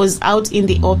 I was out in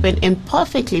the open and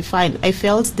perfectly fine. I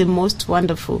felt the most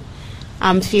wonderful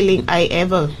feeling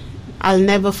I'll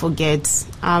never forget.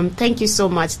 Thank you so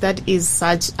much. That is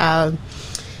such a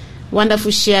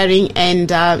wonderful sharing, and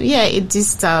it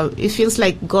just it feels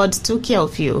like God took care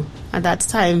of you at that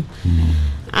time.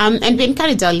 And we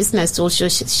encourage our listeners to also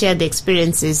share the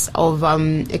experiences of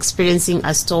experiencing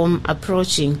a storm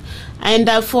approaching. And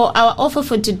for our offer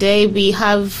for today,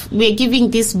 we're giving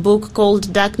this book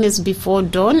called Darkness Before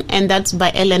Dawn, and that's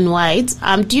by Ellen White.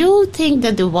 Do you think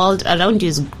that the world around you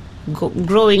is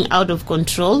growing out of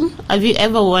control? Have you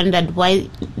ever wondered, why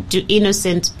do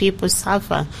innocent people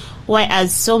suffer? Why are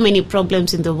so many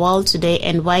problems in the world today,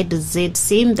 and why does it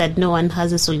seem that no one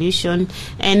has a solution?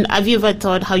 And have you ever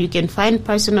thought how you can find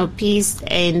personal peace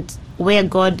and where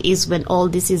God is when all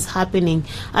this is happening?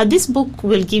 This book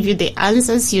will give you the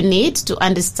answers you need to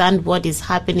understand what is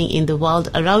happening in the world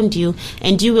around you,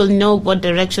 and you will know what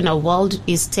direction our world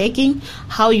is taking,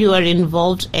 how you are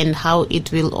involved, and how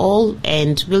it will all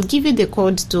end. We'll give you the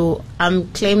code to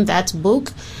claim that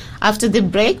book after the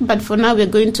break, but for now we're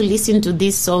going to listen to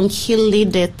this song, He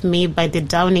Leadeth Me, by the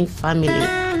Downing Family.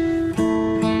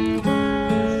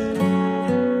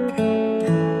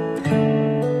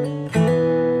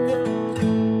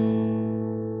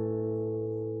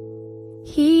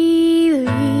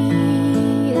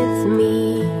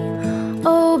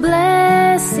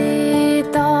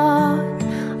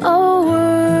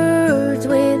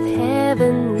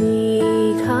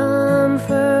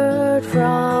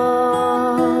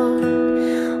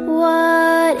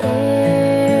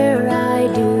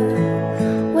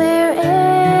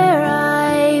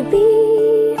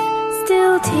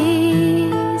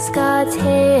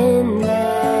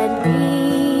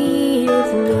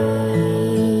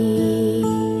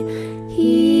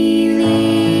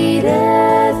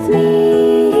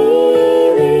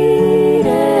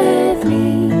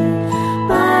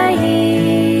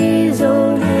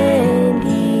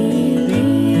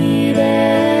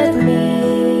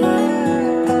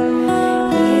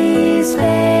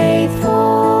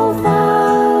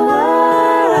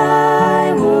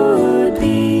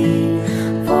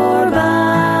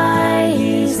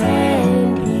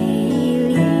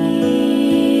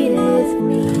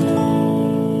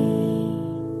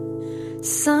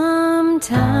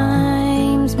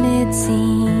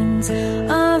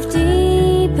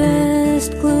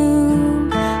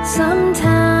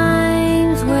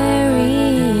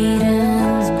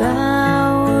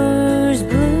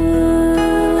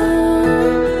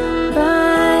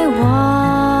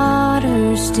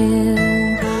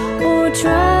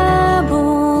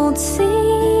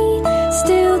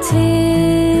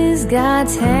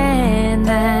 God's hand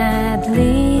that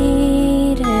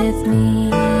leadeth me.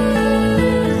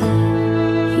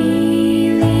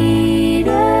 He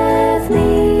leadeth me,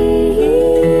 He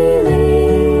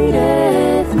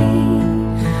leadeth me.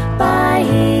 By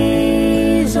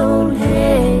His own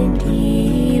hand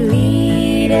He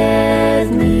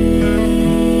leadeth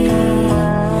me.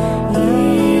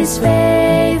 His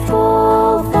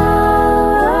faithful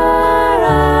follower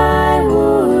I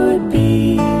would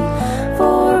be,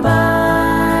 for by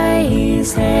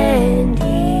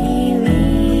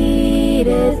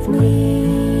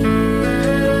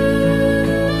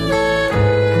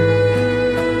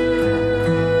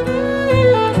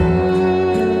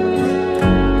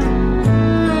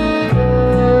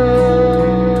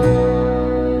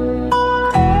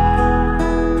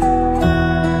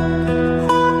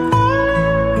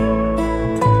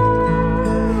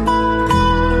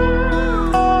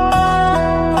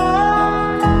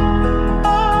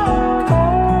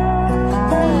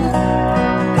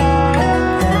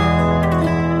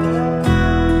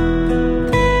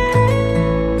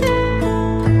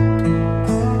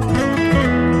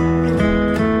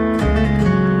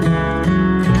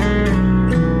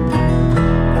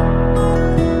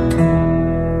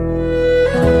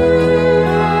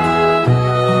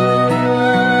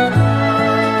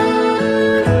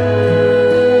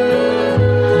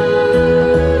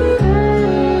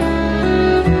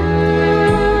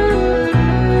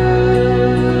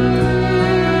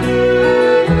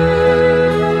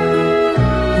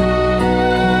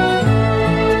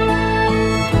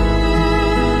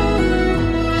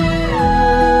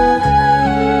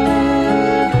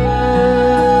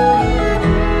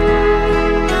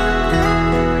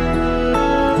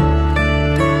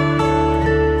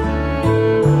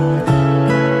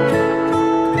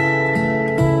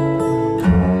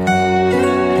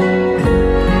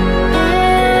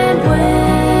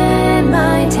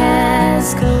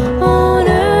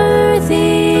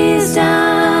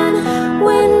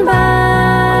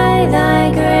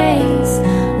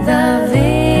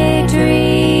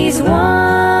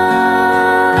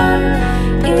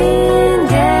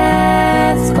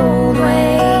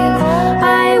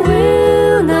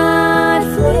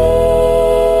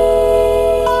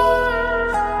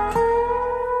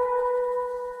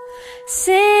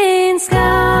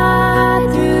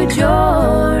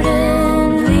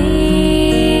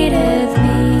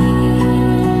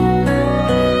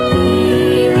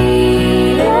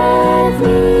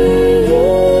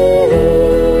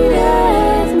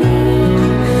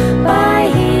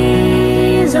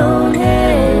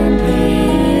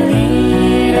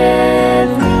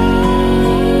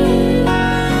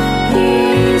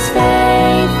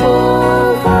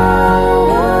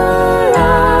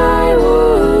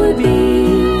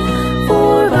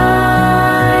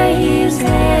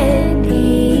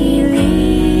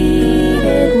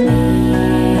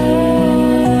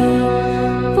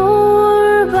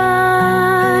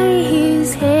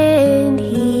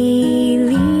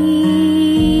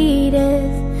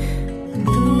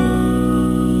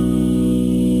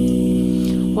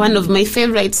One of my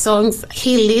favorite songs,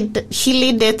 He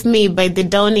Leadeth Me by the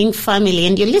Downing Family.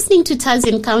 And you're listening to Taz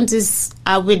Encounters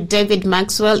with David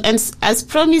Maxwell. And as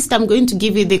promised, I'm going to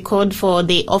give you the code for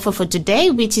the offer for today,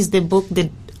 which is the book,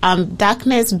 The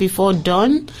Darkness Before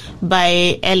Dawn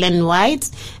by Ellen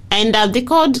White. And the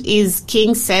code is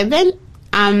King 7.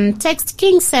 Text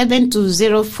King 7 to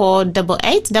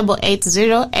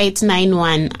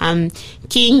 0488880891.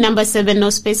 King number 7,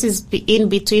 no spaces in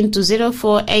between, to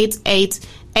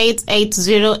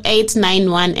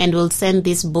 0488880891, and we'll send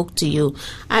this book to you.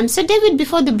 So David,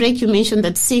 before the break, you mentioned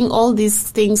that seeing all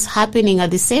these things happening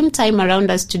at the same time around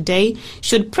us today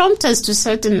should prompt us to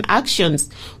certain actions.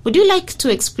 Would you like to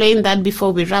explain that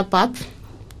before we wrap up?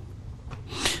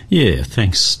 Yeah,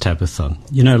 thanks, Tabitha.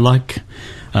 You know, like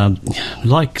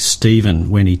Stephen,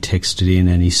 when he texted in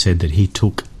and he said that he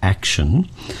took action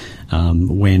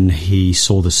when he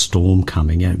saw the storm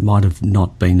coming. It might have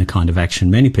not been the kind of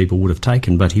action many people would have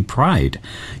taken, but he prayed.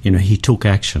 You know, he took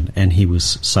action and he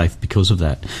was safe because of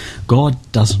that. God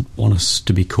doesn't want us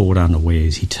to be caught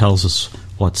unawares. He tells us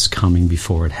what's coming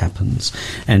before it happens.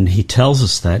 And he tells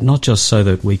us that not just so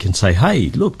that we can say, hey,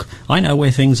 look, I know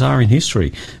where things are in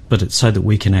history, but it's so that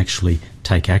we can actually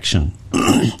take action.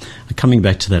 Coming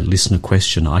back to that listener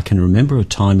question, I can remember a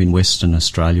time in Western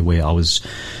Australia where I was,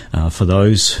 for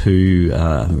those who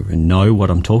know what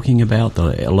I'm talking about,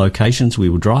 the locations, we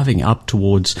were driving up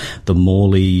towards the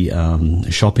Morley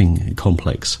shopping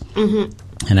complex. Mm-hmm.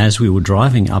 And as we were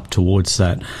driving up towards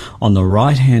that, on the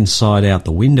right-hand side out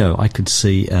the window, I could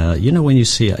see, you know, when you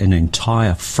see an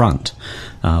entire front,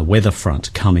 weather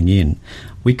front coming in,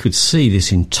 we could see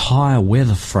this entire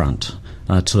weather front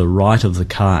to the right of the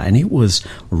car, and it was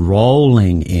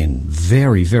rolling in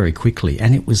very, very quickly,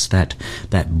 and it was that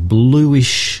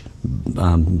bluish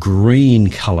green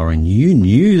colour, and you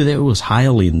knew there was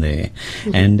hail in there.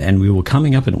 Mm-hmm. and we were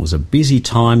coming up, and it was a busy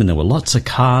time, and there were lots of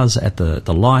cars at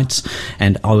the lights,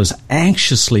 and I was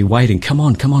anxiously waiting, come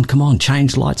on,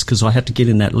 change lights, because I had to get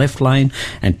in that left lane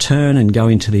and turn and go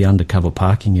into the undercover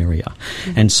parking area.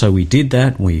 Mm-hmm. And so we did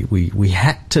that. We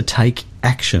had to take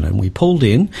action, and we pulled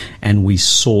in and we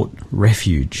sought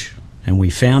refuge. And we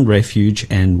found refuge,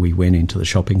 and we went into the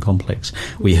shopping complex.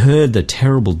 We heard the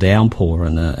terrible downpour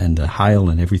and the hail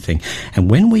and everything. And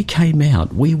when we came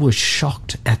out, we were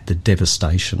shocked at the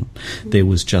devastation. There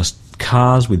was just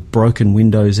cars with broken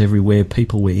windows everywhere.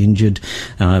 People were injured.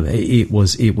 It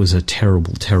was a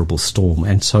terrible, terrible storm.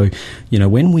 And so, you know,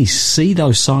 when we see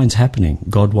those signs happening,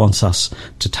 God wants us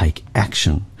to take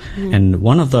action. And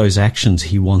one of those actions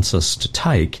he wants us to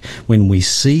take when we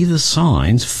see the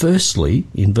signs, firstly,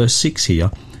 in verse 6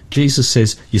 here, Jesus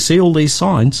says, you see all these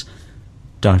signs,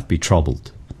 don't be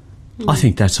troubled. I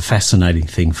think that's a fascinating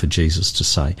thing for Jesus to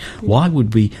say. Why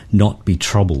would we not be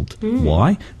troubled?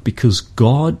 Why? Because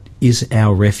God is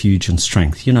our refuge and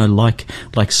strength. You know, like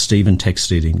Stephen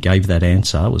texted and gave that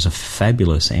answer. It was a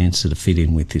fabulous answer to fit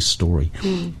in with this story.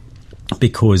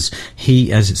 Because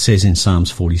he, as it says in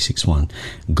Psalms 46:1,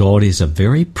 God is a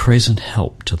very present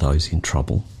help to those in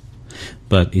trouble.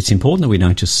 But it's important that we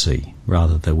don't just see,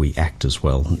 rather that we act as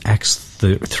well. And Acts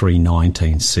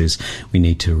 3:19 says we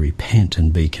need to repent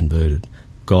and be converted.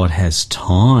 God has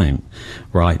time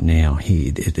right now.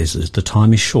 The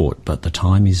time is short, but the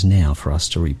time is now for us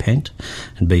to repent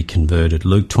and be converted.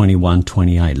 Luke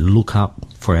 21:28, look up,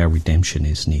 for our redemption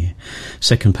is near.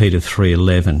 2 Peter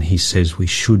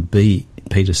 3:11,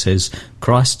 Peter says,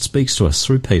 Christ speaks to us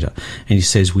through Peter, and he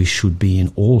says we should be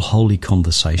in all holy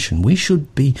conversation. We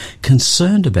should be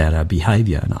concerned about our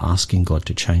behaviour and asking God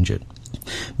to change it.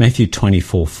 Matthew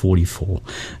 24:44,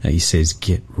 he says,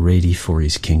 get ready for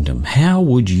his kingdom. How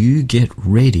would you get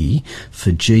ready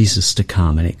for Jesus to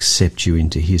come and accept you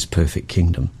into his perfect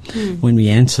kingdom? When we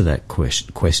answer that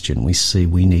question, we see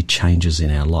we need changes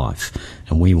in our life,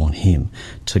 and we want him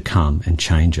to come and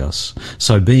change us.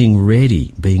 So being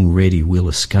ready will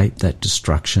escape that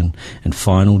destruction and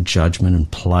final judgment and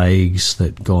plagues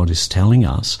that God is telling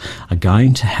us are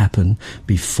going to happen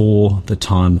before the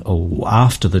time or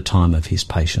after the time of his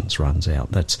patience runs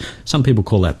out. Some people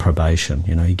call that probation.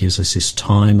 You know, he gives us this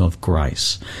time of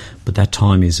grace, but that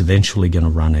time is eventually going to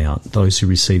run out. Those who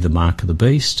receive the mark of the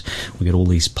beast, we get all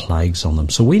these plagues on them.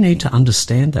 So we need to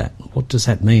understand that. What does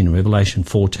that mean? Revelation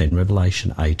 14,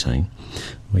 Revelation 18.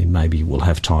 Maybe we'll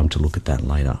have time to look at that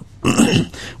later.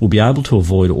 We'll be able to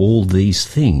avoid all these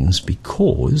things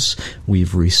because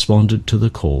we've responded to the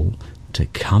call to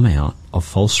come out of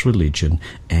false religion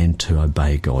and to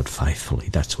obey God faithfully.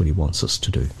 That's what he wants us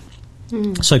to do.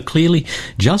 So clearly,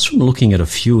 just from looking at a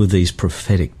few of these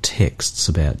prophetic texts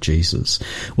about Jesus,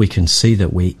 we can see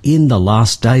that we're in the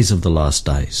last days of the last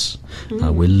days.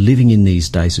 We're living in these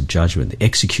days of judgment. The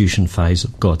execution phase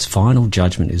of God's final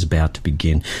judgment is about to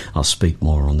begin. I'll speak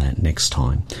more on that next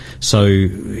time. So,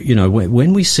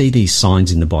 when we see these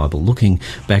signs in the Bible, looking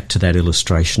back to that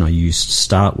illustration I used to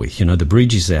start with, the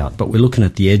bridge is out, but we're looking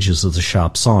at the edges of the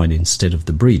sharp sign instead of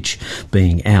the bridge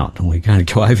being out, and we're going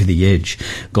to go over the edge.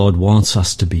 God wants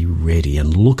us to be ready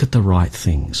and look at the right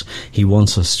things. He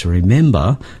wants us to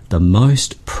remember the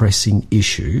most pressing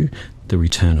issue, the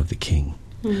return of the King.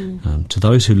 To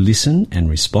those who listen and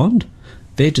respond,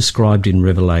 they're described in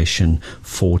Revelation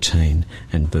 14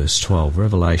 and verse 12.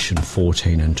 Revelation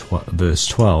 14 and verse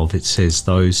 12, it says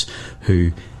those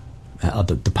who,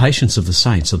 the patience of the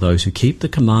saints are those who keep the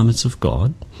commandments of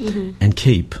God and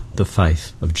keep the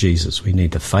faith of Jesus. We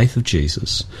need the faith of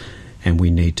Jesus, and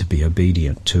we need to be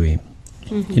obedient to him.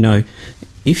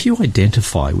 If you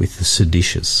identify with the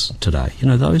seditious today,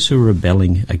 those who are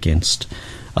rebelling against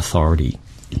authority,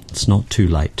 it's not too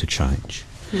late to change.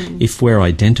 If we're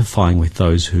identifying with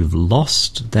those who've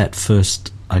lost that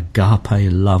first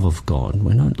agape love of God,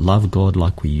 we don't love God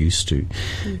like we used to.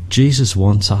 Jesus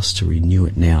wants us to renew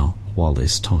it now while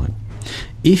there's time.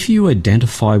 If you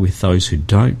identify with those who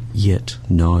don't yet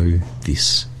know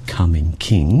this coming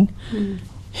King,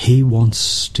 he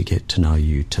wants to get to know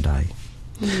you today.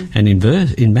 And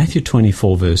in Matthew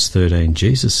 24 verse 13,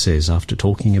 Jesus says, after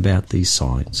talking about these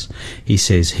signs, he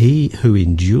says, he who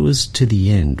endures to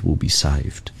the end will be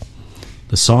saved.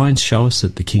 The signs show us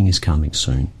that the King is coming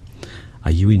soon. Are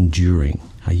you enduring?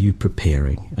 Are you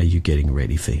preparing? Are you getting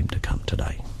ready for him to come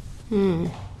today?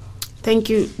 Thank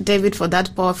you, David, for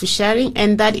that powerful sharing.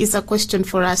 And that is a question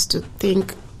for us to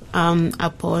think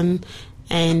upon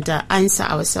and answer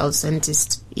ourselves, and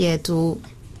just to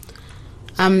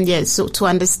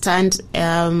understand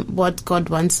what God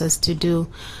wants us to do.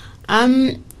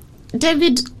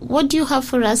 David, what do you have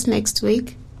for us next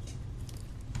week?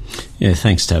 Yeah,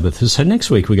 thanks, Tabitha. So next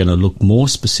week we're going to look more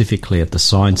specifically at the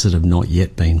signs that have not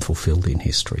yet been fulfilled in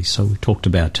history. So we talked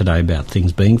today about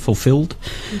things being fulfilled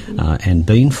and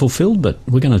being fulfilled, but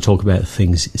we're going to talk about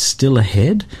things still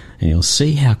ahead, and you'll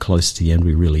see how close to the end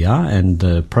we really are. And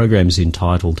the program is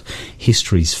entitled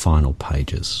History's Final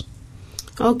Pages.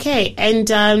 Okay, and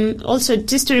also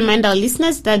just to remind our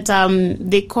listeners that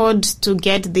the code to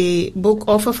get the book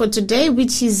offer for today,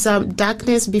 which is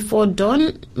Darkness Before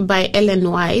Dawn by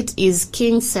Ellen White, is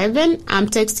King 7.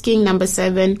 Text King number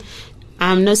 7,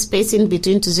 no space in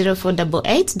between, to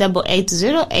 0488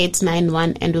 880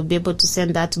 and we'll be able to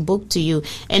send that book to you.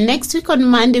 And next week on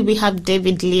Monday we have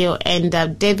David Leo, and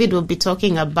David will be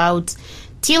talking about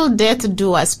Till Death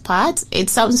Do Us Part. It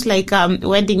sounds like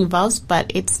wedding vows,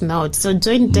 but it's not. So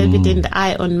join David and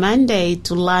I on Monday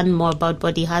to learn more about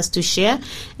what he has to share.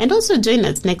 And also join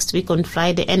us next week on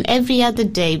Friday and every other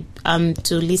day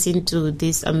to listen to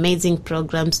these amazing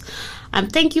programs.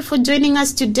 Thank you for joining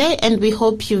us today, and we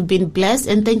hope you've been blessed.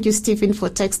 And thank you, Stephen, for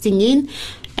texting in.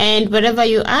 And wherever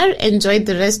you are, enjoy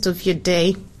the rest of your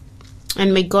day.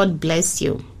 And may God bless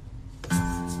you.